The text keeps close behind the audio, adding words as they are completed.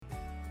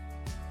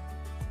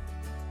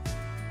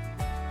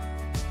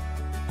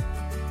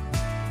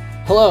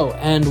Hello,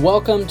 and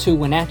welcome to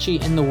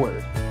Wenatchee in the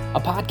Word, a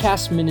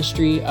podcast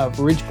ministry of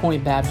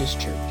Ridgepoint Baptist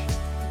Church.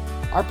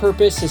 Our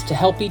purpose is to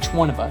help each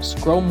one of us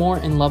grow more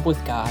in love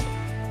with God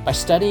by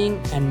studying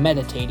and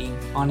meditating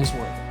on His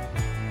Word.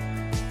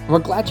 We're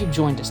glad you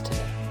joined us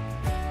today.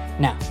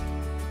 Now,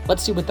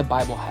 let's see what the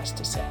Bible has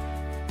to say.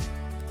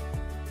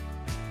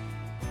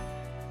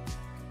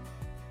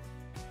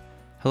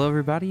 Hello,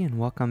 everybody, and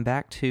welcome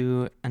back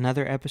to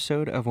another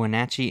episode of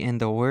Wenatchee in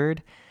the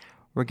Word.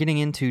 We're getting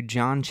into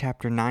John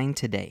chapter 9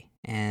 today,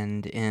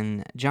 and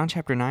in John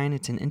chapter 9,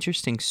 it's an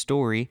interesting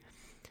story.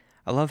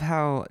 I love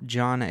how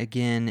John,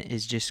 again,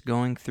 is just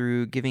going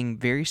through giving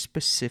very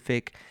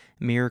specific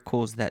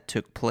miracles that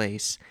took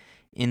place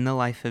in the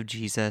life of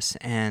Jesus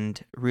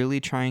and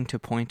really trying to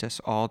point us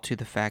all to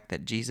the fact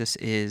that Jesus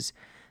is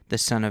the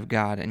Son of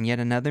God. And yet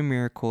another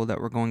miracle that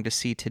we're going to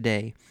see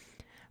today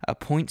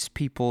points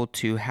people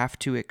to have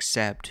to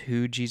accept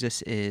who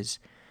Jesus is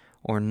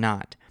or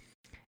not.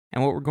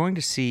 And what we're going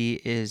to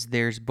see is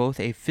there's both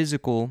a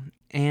physical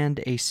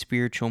and a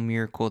spiritual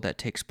miracle that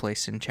takes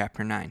place in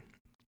chapter 9.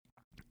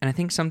 And I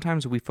think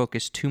sometimes we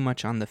focus too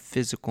much on the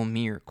physical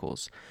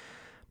miracles,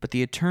 but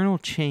the eternal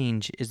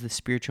change is the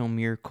spiritual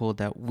miracle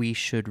that we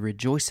should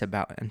rejoice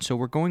about. And so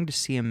we're going to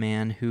see a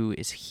man who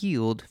is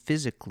healed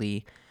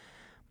physically,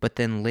 but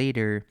then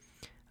later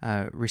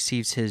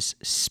receives his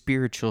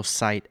spiritual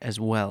sight as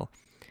well.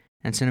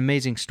 And it's an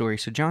amazing story.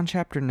 So John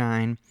chapter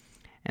 9,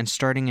 and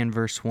starting in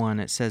verse 1,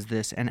 it says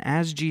this, "And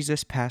as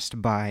Jesus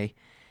passed by,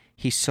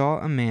 he saw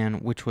a man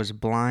which was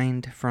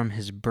blind from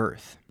his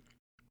birth."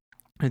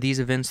 Now, these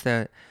events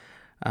that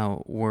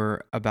we're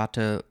about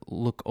to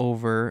look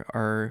over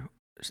are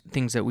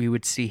things that we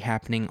would see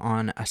happening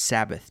on a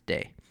Sabbath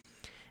day.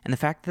 And the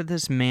fact that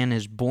this man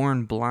is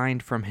born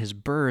blind from his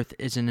birth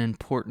is an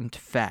important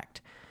fact,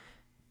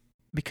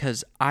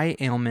 because eye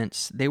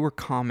ailments, they were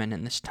common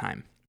in this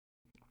time.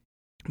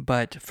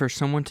 But for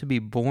someone to be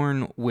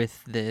born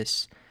with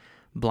this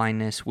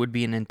blindness would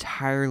be an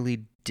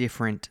entirely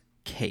different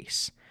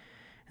case.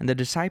 And the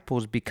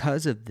disciples,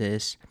 because of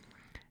this,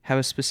 have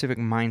a specific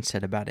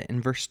mindset about it.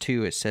 In verse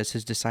 2, it says,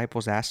 "His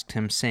disciples asked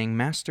him, saying,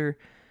 'Master,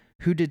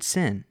 who did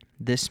sin,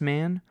 this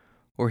man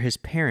or his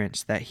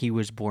parents, that he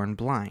was born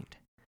blind?'"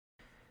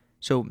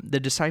 So the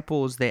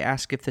disciples, they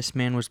ask if this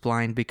man was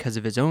blind because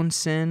of his own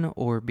sin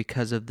or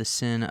because of the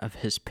sin of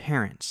his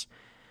parents.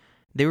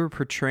 They were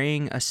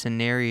portraying a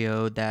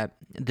scenario that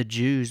the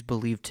Jews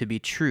believed to be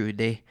true.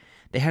 They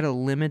had a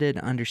limited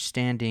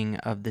understanding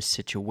of the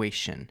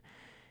situation.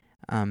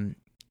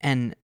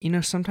 And,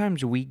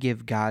 sometimes we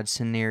give God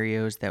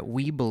scenarios that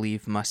we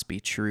believe must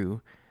be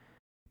true,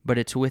 but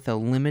it's with a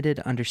limited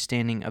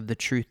understanding of the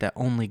truth that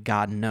only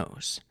God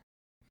knows.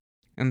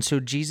 And so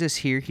Jesus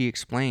here, he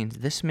explains,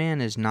 this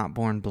man is not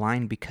born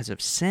blind because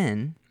of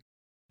sin.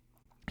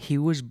 He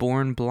was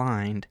born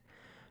blind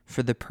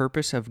for the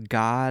purpose of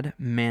God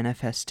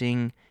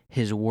manifesting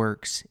his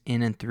works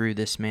in and through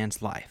this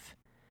man's life.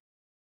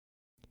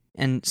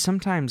 And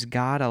sometimes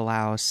God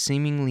allows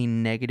seemingly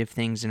negative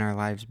things in our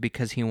lives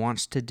because he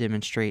wants to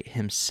demonstrate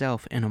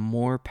himself in a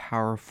more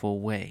powerful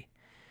way.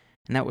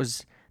 And that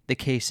was the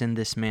case in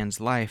this man's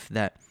life,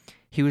 that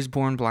he was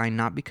born blind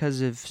not because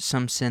of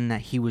some sin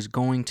that he was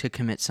going to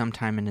commit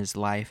sometime in his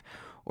life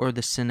or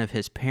the sin of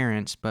his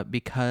parents, but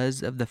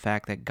because of the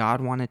fact that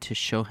God wanted to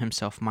show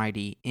himself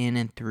mighty in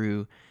and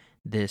through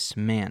this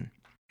man.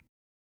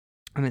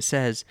 And it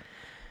says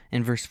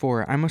in verse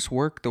 4, "I must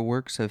work the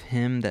works of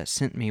him that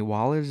sent me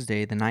while it is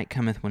day. The night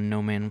cometh when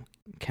no man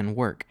can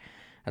work.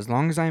 As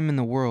long as I am in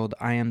the world,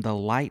 I am the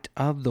light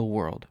of the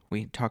world."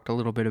 We talked a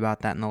little bit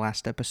about that in the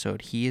last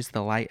episode. He is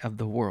the light of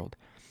the world.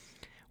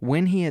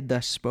 When he had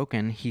thus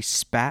spoken, he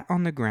spat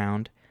on the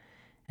ground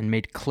and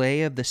made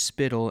clay of the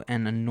spittle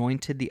and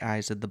anointed the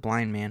eyes of the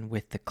blind man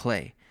with the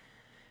clay.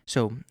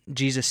 So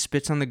Jesus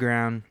spits on the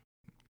ground,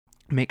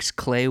 makes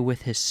clay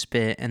with his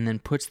spit, and then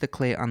puts the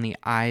clay on the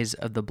eyes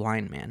of the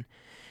blind man.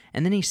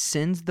 And then he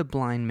sends the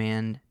blind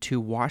man to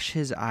wash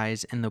his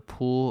eyes in the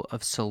pool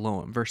of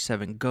Siloam. Verse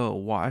 7, "Go,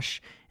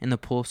 wash in the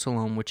pool of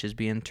Siloam, which is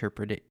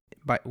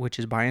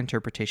by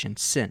interpretation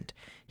sent.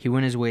 He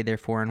went his way,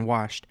 therefore, and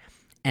washed,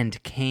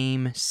 and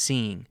came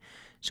seeing."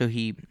 So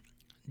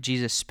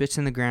Jesus spits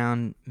in the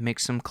ground,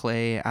 makes some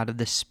clay out of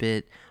the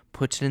spit,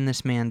 puts it in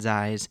this man's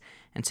eyes,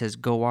 and says,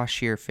 "Go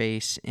wash your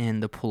face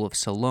in the pool of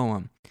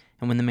Siloam."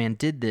 And when the man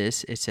did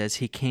this, it says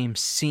he came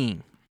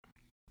seeing.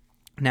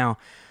 Now,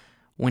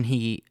 when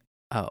he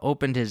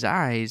opened his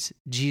eyes,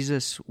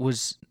 Jesus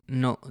was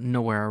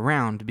nowhere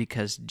around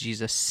because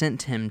Jesus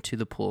sent him to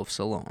the pool of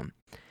Siloam.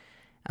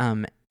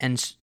 And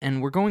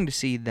we're going to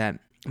see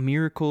that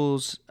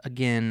miracles,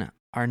 again,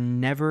 are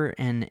never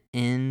an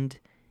end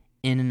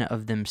in and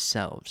of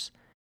themselves,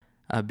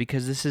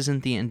 because this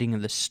isn't the ending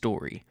of the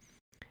story.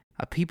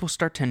 People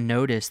start to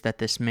notice that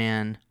this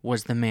man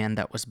was the man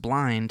that was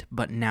blind,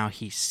 but now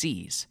he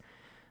sees.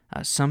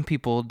 Some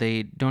people,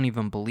 they don't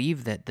even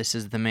believe that this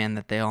is the man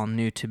that they all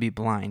knew to be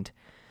blind.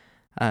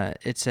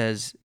 It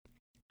says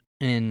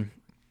in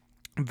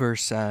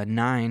Verse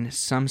 9,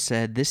 some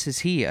said, "This is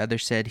he."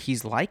 Others said,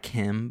 "He's like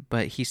him."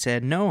 But he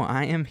said, "No,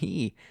 I am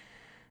he."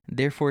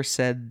 Therefore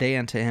said they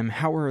unto him,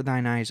 "How were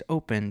thine eyes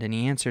opened?" And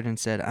he answered and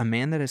said, "A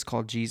man that is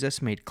called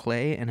Jesus made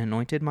clay and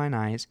anointed mine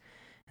eyes,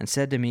 and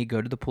said to me,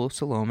 Go to the pool of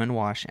Siloam and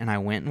wash. And I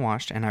went and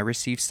washed, and I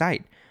received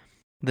sight."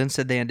 Then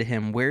said they unto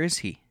him, "Where is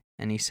he?"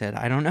 And he said,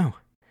 "I don't know."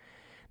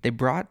 They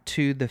brought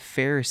to the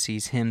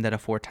Pharisees him that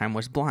aforetime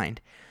was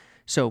blind.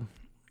 So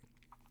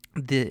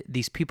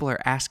these people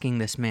are asking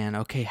this man,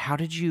 "Okay, how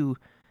did you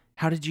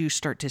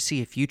start to see?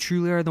 If you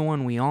truly are the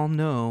one we all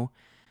know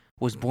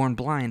was born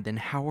blind, then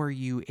how are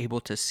you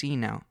able to see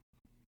now?"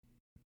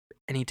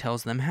 And he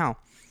tells them how.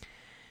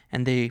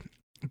 And they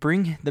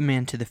bring the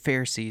man to the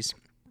Pharisees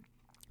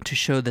to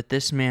show that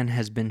this man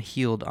has been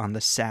healed on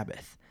the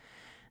Sabbath.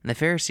 And the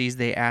Pharisees,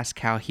 they ask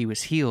how he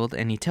was healed,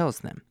 and he tells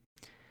them.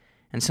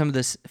 And some of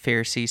the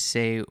Pharisees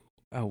say,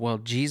 well,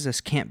 Jesus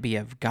can't be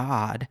of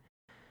God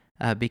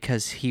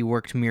because he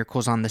worked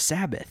miracles on the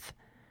Sabbath.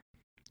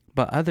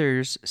 But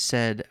others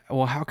said,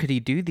 well, how could he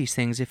do these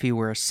things if he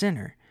were a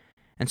sinner?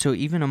 And so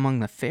even among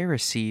the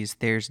Pharisees,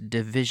 there's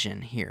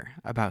division here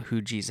about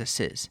who Jesus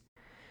is.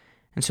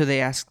 And so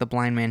they ask the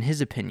blind man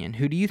his opinion.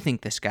 "Who do you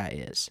think this guy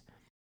is?"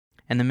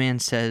 And the man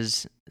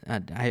says,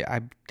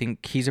 I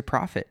think he's a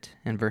prophet.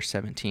 In verse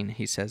 17,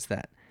 he says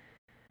that.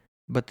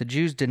 But the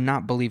Jews did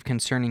not believe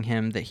concerning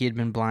him that he had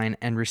been blind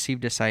and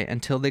received his sight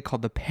until they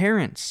called the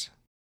parents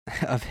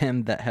of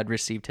him that had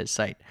received his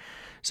sight.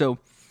 So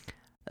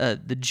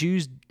the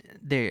Jews,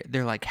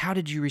 they're like, "How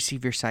did you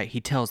receive your sight?"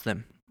 He tells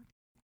them,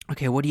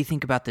 "Okay, what do you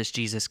think about this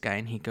Jesus guy?"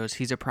 And he goes,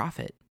 "He's a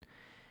prophet."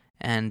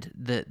 And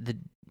the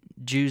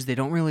Jews, they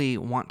don't really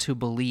want to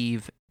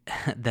believe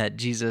that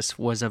Jesus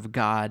was of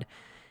God.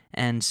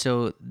 And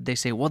so they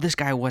say, well, this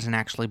guy wasn't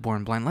actually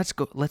born blind.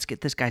 Let's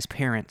get this guy's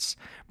parents,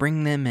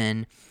 bring them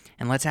in,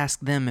 and let's ask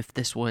them if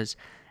this was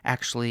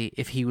actually,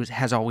 if he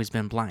has always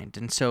been blind.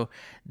 And so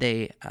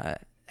they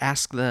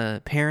ask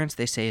the parents,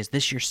 they say, "Is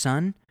this your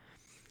son?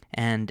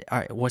 And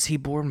was he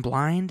born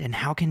blind? And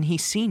how can he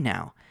see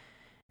now?"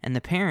 And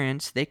the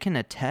parents, they can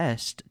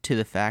attest to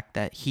the fact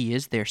that he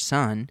is their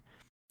son,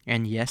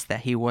 and yes,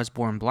 that he was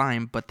born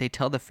blind, but they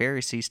tell the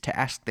Pharisees to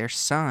ask their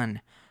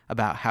son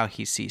about how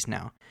he sees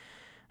now.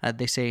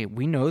 They say,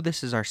 "We know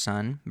this is our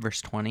son,"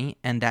 verse 20,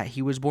 "and that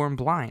he was born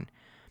blind.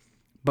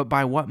 But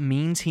by what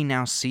means he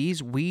now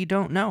sees, we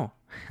don't know.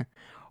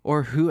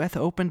 Or who hath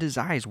opened his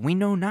eyes, we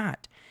know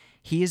not.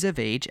 He is of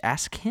age,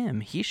 ask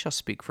him, he shall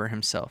speak for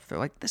himself." They're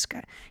like, this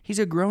guy, he's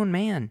a grown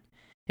man.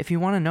 If you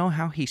want to know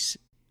how he's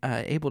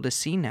able to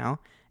see now,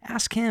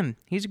 ask him.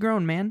 He's a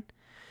grown man.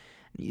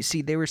 You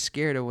see, they were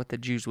scared of what the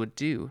Jews would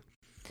do.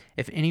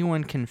 If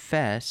anyone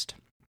confessed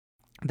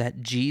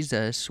that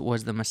Jesus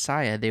was the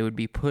Messiah, they would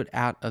be put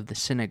out of the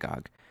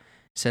synagogue.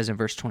 It says in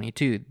verse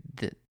 22,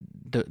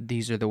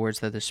 these are the words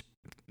that the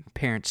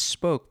parents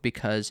spoke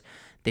because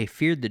they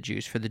feared the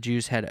Jews, for the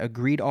Jews had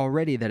agreed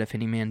already that if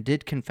any man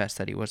did confess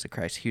that he was the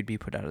Christ, he would be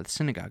put out of the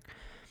synagogue.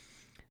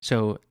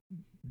 So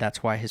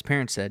that's why his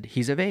parents said,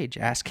 "He's of age,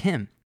 ask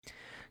him."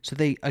 So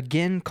they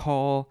again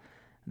call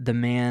the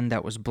man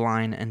that was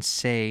blind and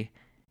say,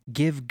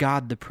 "Give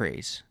God the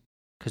praise,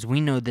 because we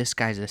know this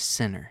guy's a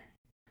sinner."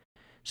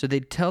 So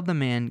they tell the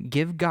man,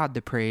 give God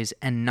the praise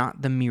and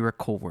not the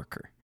miracle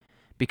worker,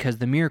 because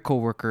the miracle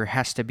worker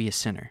has to be a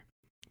sinner,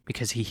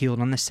 because he healed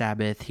on the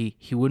Sabbath.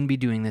 He wouldn't be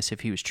doing this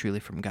if he was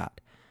truly from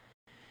God.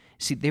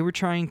 See, they were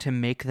trying to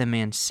make the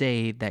man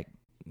say that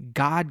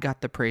God got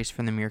the praise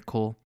for the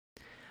miracle,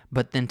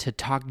 but then to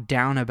talk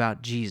down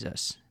about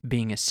Jesus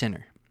being a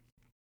sinner.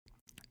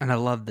 And I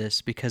love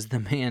this because the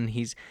man,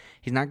 he's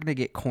not going to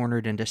get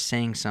cornered into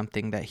saying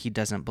something that he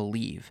doesn't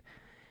believe.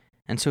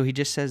 And so he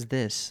just says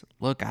this,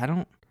 "Look, I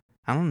don't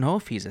know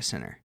if he's a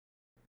sinner,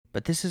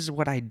 but this is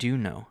what I do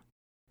know.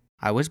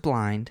 I was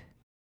blind,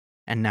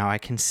 and now I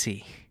can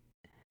see."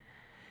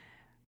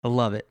 I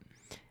love it.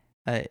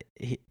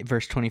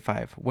 Verse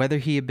 25, "Whether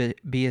he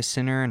be a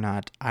sinner or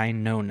not, I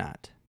know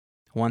not.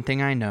 One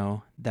thing I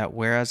know, that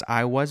whereas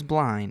I was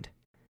blind,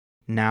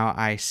 now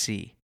I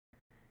see."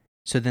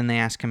 So then they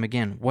ask him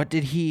again, "What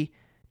did he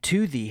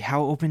to thee?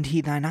 How opened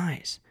he thine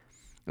eyes?"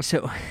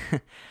 So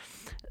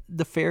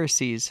the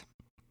Pharisees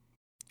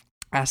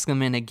ask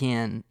him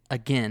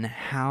again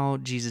how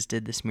Jesus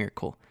did this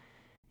miracle.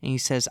 And he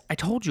says, "I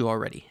told you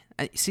already."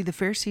 See, the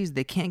Pharisees,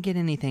 they can't get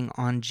anything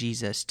on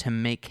Jesus to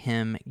make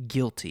him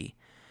guilty.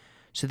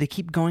 So they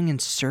keep going in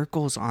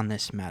circles on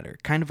this matter,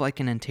 kind of like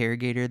an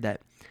interrogator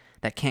that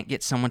can't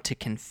get someone to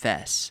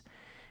confess.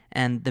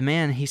 And the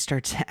man, he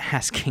starts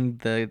asking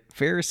the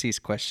Pharisees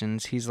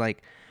questions. He's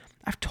like,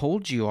 "I've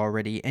told you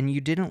already, and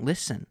you didn't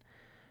listen.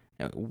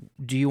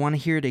 Do you want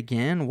to hear it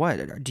again?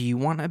 What? Do you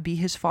want to be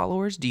his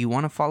followers? Do you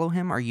want to follow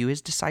him? Are you his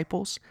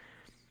disciples?"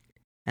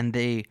 And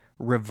they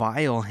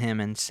revile him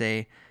and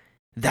say,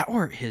 "Thou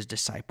art his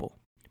disciple,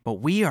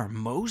 but we are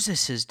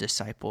Moses'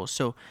 disciples."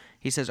 So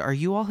he says, "Are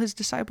you all his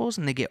disciples?"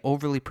 And they get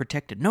overly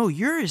protected. "No,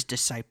 you're his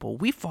disciple.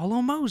 We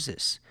follow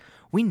Moses.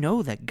 We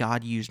know that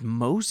God used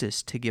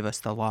Moses to give us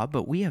the law,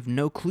 but we have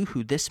no clue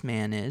who this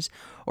man is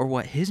or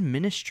what his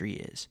ministry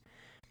is.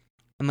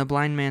 And the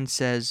blind man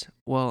says,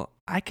 "Well,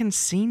 I can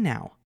see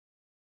now.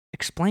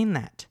 Explain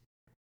that."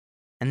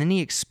 And then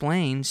he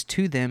explains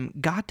to them,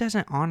 God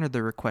doesn't honor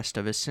the request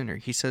of a sinner.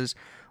 He says,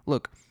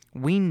 look,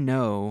 we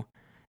know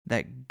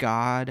that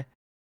God,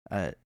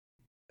 let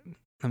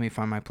me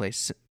find my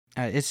place.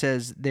 It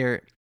says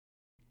there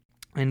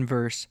in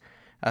verse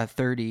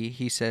 30,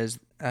 he says,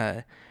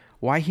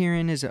 why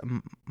herein is a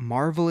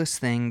marvelous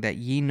thing that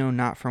ye know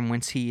not from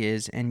whence he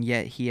is, and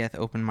yet he hath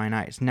opened mine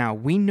eyes. Now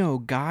we know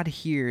God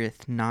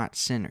heareth not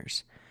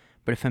sinners.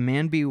 But if a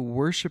man be a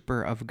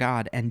worshipper of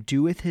God and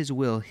doeth his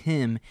will,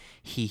 him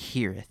he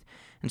heareth.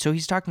 And so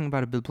he's talking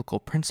about a biblical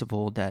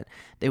principle that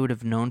they would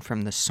have known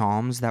from the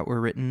Psalms that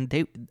were written.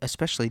 They,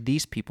 especially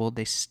these people,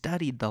 they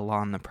studied the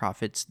law and the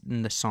prophets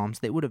and the Psalms.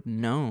 They would have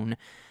known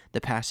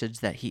the passage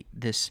that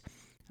this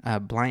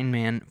blind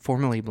man,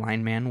 formerly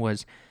blind man,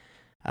 was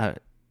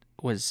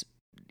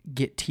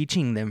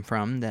teaching them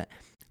from, that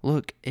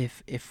look,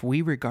 if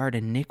we regard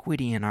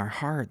iniquity in our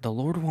heart, the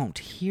Lord won't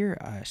hear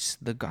us.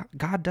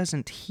 God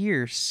doesn't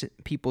hear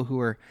people who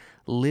are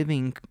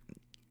living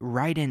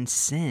right in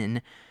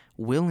sin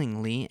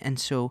willingly. And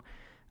so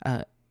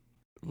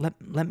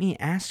let me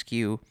ask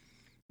you,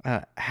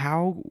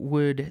 how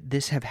would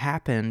this have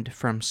happened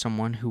from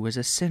someone who was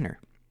a sinner?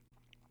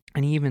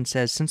 And he even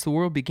says, since the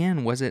world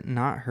began, was it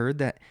not heard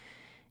that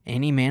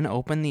any man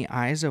opened the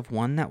eyes of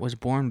one that was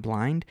born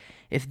blind?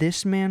 If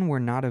this man were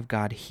not of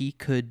God, he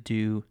could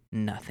do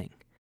nothing.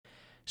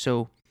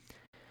 So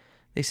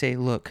they say,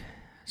 look,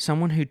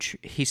 someone who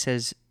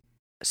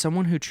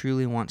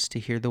truly wants to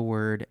hear the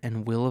word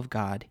and will of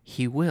God,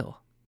 he will.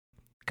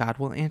 God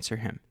will answer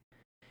him.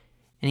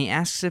 And he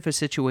asks if a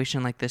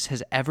situation like this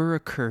has ever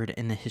occurred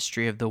in the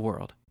history of the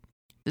world.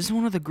 This is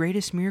one of the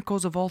greatest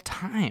miracles of all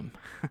time.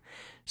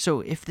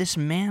 So if this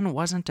man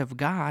wasn't of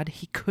God,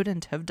 he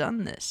couldn't have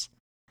done this.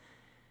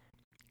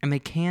 And they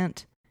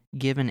can't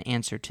give an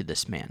answer to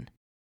this man.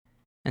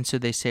 And so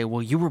they say,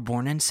 well, you were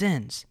born in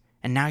sins,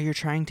 and now you're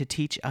trying to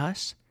teach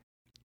us?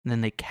 And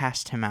then they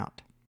cast him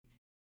out.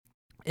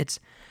 It's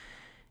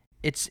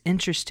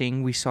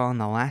interesting, we saw in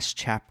the last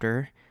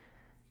chapter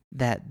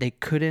that they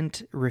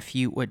couldn't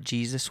refute what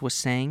Jesus was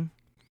saying,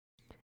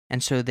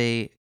 and so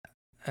they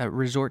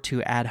resort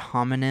to ad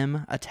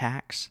hominem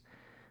attacks.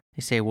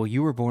 They say, well,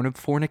 you were born of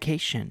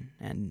fornication,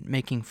 and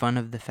making fun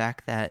of the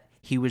fact that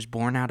he was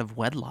born out of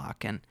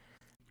wedlock,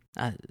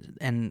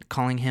 and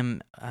calling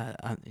him,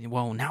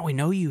 well, now we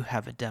know you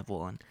have a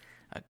devil, and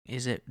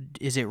is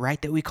it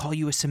right that we call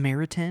you a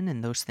Samaritan,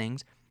 and those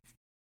things.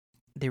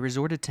 They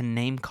resorted to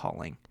name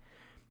calling.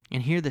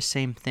 And here the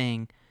same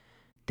thing.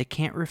 They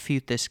can't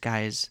refute this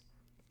guy's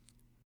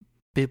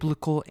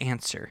biblical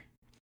answer.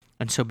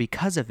 And so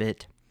because of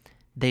it,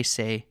 they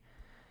say,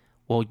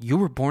 well, you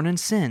were born in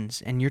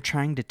sins, and you're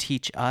trying to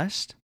teach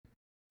us?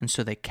 And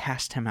so they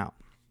cast him out.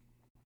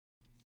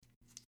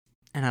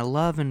 And I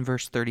love in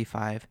verse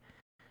 35, it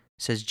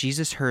says,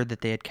 Jesus heard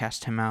that they had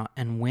cast him out,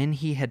 and when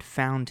he had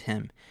found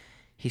him,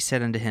 he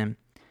said unto him,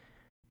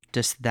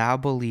 dost thou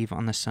believe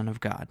on the Son of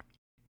God?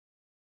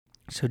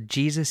 So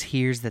Jesus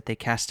hears that they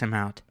cast him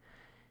out,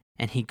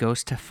 and he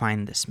goes to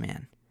find this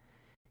man.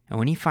 And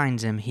when he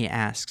finds him, he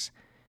asks,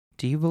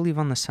 do you believe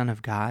on the Son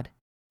of God?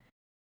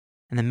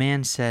 And the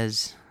man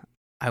says,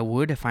 I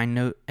would if I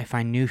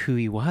knew who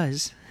he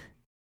was.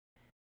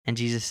 And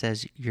Jesus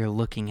says, you're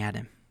looking at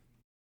him.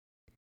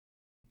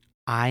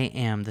 I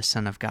am the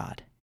Son of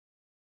God.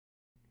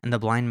 And the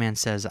blind man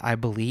says, I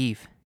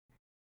believe.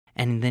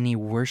 And then he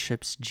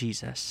worships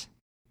Jesus.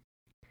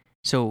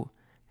 So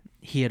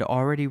he had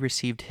already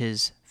received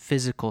his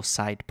physical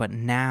sight, but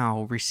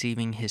now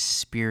receiving his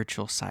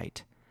spiritual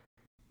sight.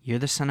 You're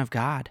the Son of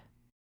God.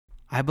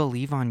 I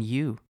believe on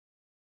you.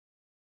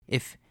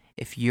 If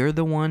you're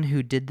the one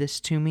who did this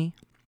to me,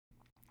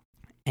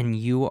 and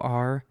you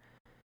are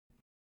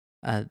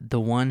the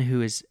one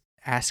who is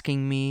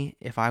asking me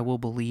if I will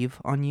believe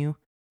on you,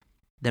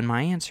 then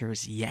my answer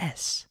is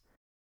yes.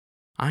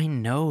 I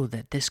know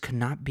that this could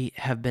not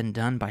have been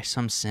done by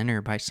some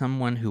sinner, by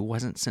someone who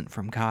wasn't sent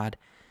from God.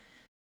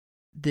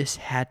 This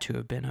had to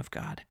have been of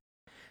God.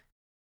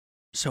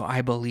 So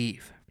I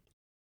believe.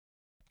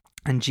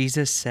 And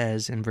Jesus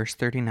says in verse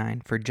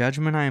 39, for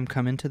judgment I am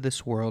come into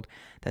this world,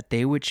 that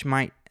they which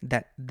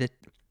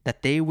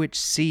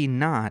see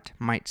not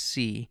might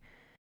see,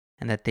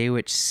 and that they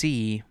which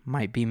see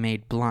might be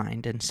made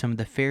blind. And some of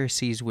the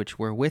Pharisees which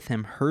were with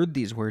him heard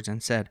these words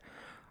and said,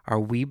 are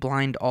we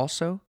blind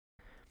also?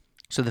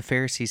 So the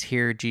Pharisees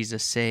hear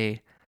Jesus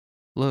say,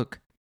 look,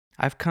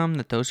 I've come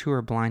that those who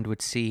are blind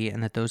would see,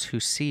 and that those who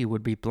see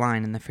would be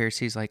blind. And the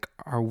Pharisees like,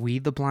 are we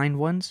the blind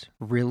ones?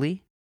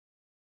 Really?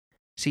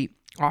 See,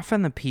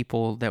 often the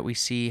people that we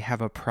see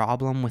have a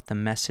problem with the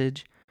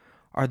message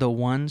are the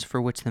ones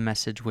for which the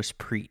message was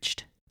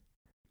preached.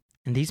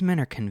 And these men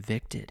are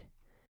convicted.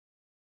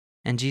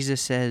 And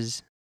Jesus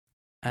says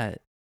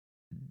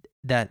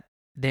that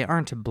they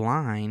aren't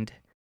blind.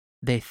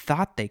 They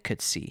thought they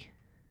could see.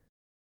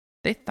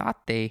 They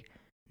thought they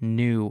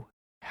knew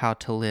how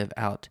to live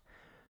out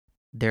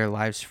their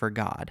lives for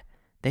God.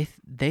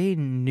 They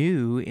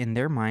knew in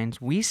their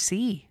minds, we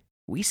see.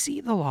 We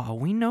see the law.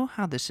 We know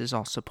how this is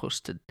all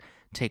supposed to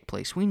take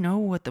place. We know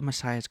what the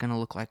Messiah is going to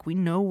look like. We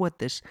know what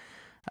this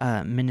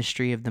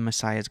ministry of the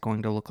Messiah is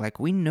going to look like.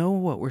 We know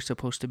what we're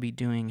supposed to be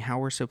doing, how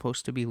we're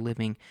supposed to be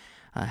living,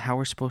 how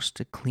we're supposed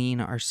to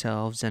clean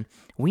ourselves, and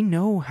we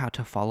know how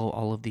to follow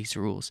all of these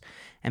rules.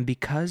 And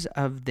because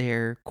of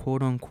their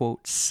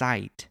quote-unquote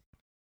sight,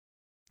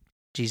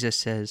 Jesus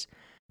says,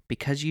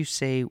 because you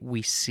say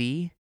we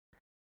see,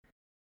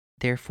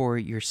 therefore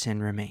your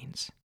sin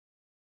remains.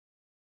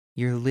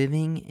 You're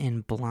living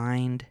in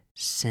blind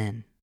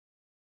sin.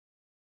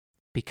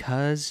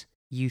 Because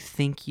you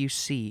think you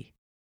see,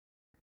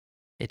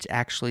 it's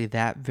actually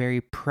that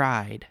very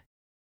pride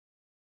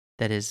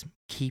that is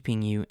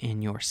keeping you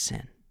in your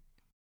sin.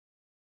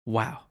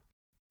 Wow,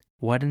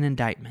 what an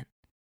indictment.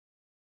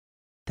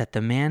 That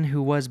the man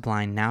who was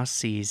blind now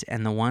sees,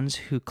 and the ones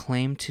who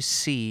claim to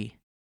see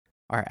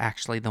are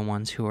actually the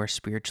ones who are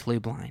spiritually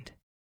blind.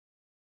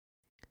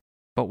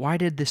 But why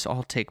did this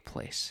all take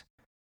place?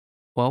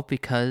 Well,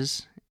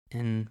 because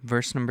in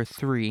verse number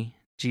 3,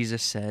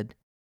 Jesus said,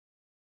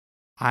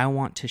 I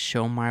want to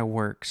show my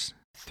works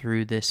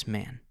through this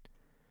man.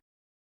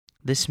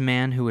 This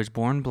man who was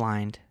born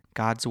blind,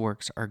 God's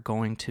works are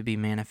going to be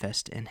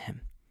manifest in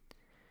him.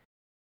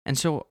 And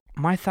so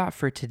my thought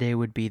for today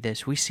would be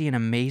this. We see an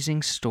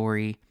amazing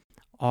story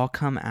all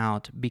come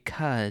out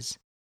because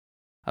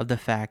of the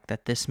fact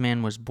that this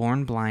man was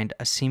born blind,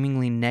 a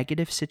seemingly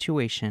negative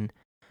situation,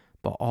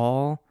 but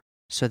all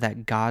so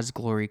that God's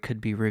glory could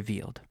be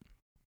revealed.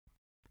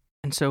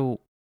 And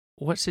so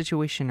what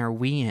situation are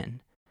we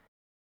in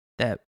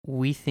that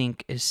we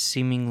think is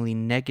seemingly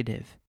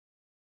negative,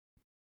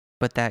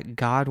 but that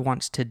God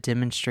wants to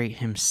demonstrate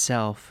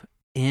himself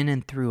in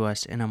and through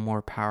us in a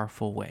more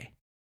powerful way?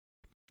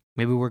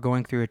 Maybe we're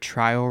going through a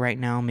trial right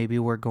now. Maybe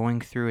we're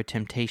going through a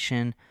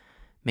temptation.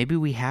 Maybe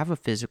we have a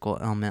physical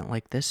ailment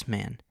like this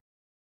man.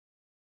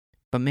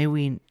 But may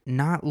we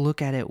not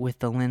look at it with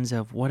the lens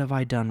of, what have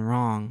I done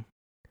wrong?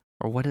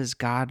 Or what does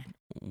God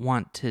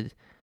want to,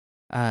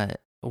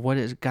 what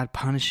is God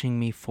punishing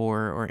me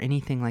for? Or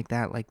anything like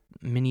that, like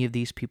many of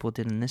these people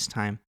did in this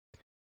time.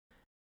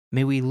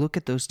 May we look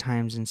at those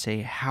times and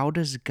say, how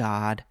does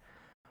God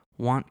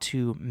want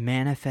to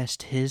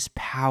manifest his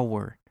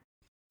power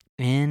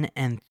in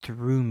and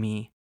through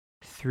me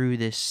through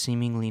this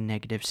seemingly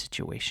negative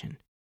situation?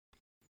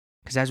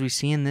 Because as we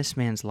see in this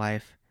man's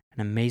life,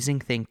 an amazing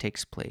thing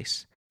takes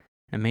place,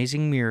 an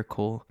amazing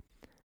miracle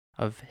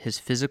of his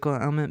physical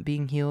ailment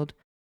being healed,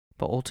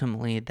 but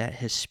ultimately that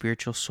his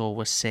spiritual soul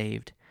was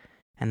saved,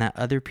 and that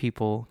other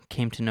people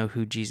came to know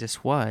who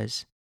Jesus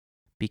was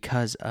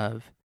because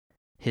of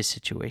his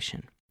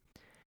situation.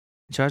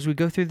 So as we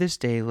go through this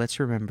day, let's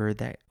remember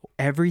that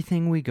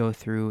everything we go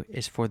through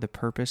is for the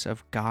purpose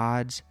of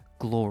God's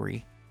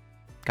glory.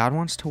 God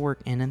wants to work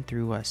in and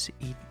through us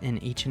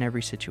in each and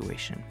every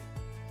situation.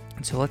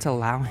 And so let's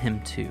allow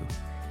him to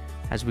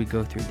as we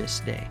go through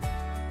this day.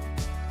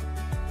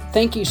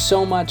 Thank you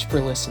so much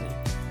for listening.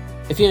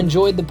 If you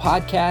enjoyed the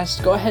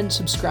podcast, go ahead and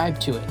subscribe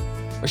to it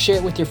or share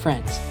it with your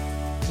friends.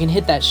 You can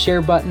hit that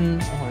share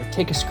button or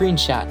take a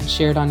screenshot and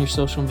share it on your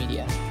social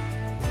media.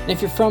 And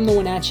if you're from the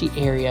Wenatchee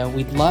area,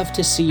 we'd love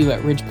to see you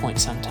at Ridgepoint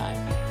sometime.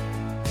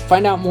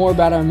 Find out more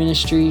about our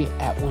ministry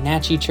at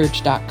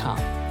wenatcheechurch.com.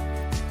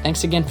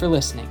 Thanks again for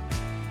listening.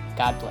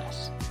 God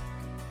bless.